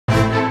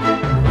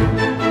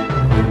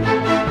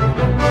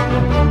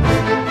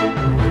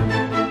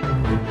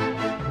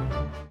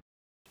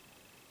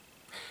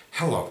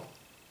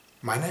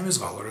My name is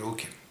Valery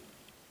Lukin.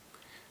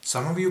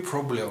 Some of you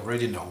probably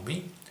already know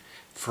me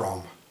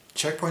from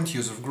Checkpoint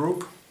user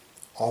group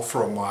or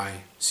from my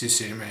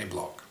CCMA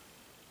blog.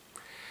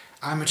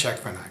 I'm a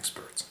Checkpoint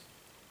expert.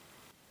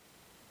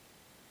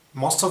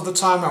 Most of the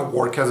time I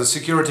work as a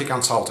security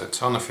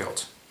consultant on the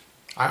field.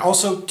 I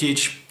also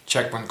teach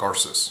Checkpoint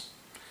courses.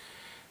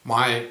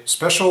 My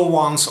special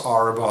ones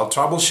are about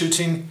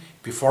troubleshooting,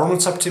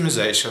 performance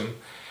optimization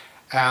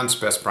and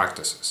best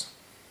practices.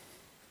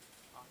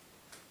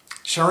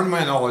 Sharing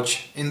my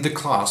knowledge in the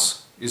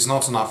class is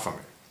not enough for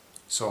me,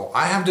 so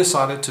I have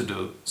decided to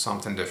do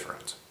something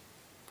different.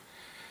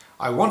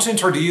 I want to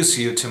introduce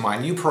you to my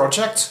new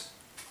project,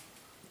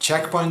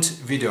 Checkpoint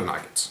Video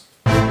Nuggets.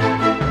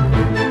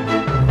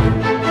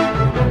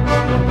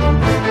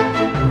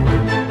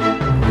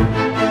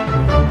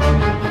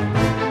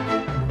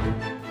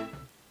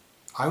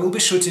 I will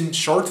be shooting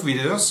short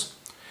videos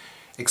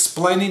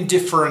explaining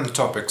different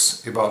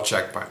topics about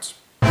Checkpoint.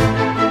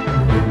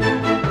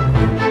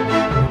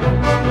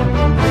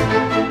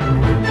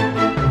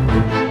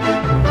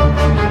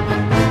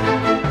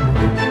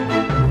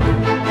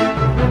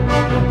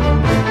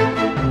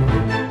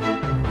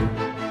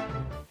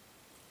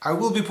 I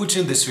will be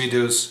putting these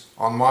videos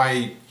on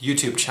my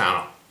YouTube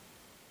channel.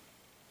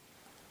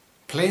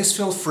 Please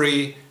feel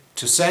free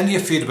to send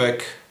your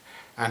feedback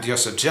and your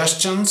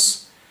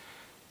suggestions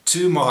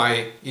to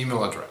my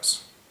email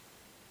address.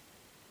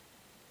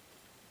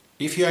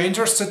 If you are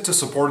interested to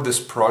support this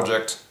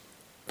project,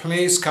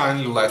 please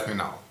kindly let me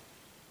know.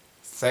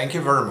 Thank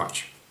you very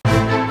much.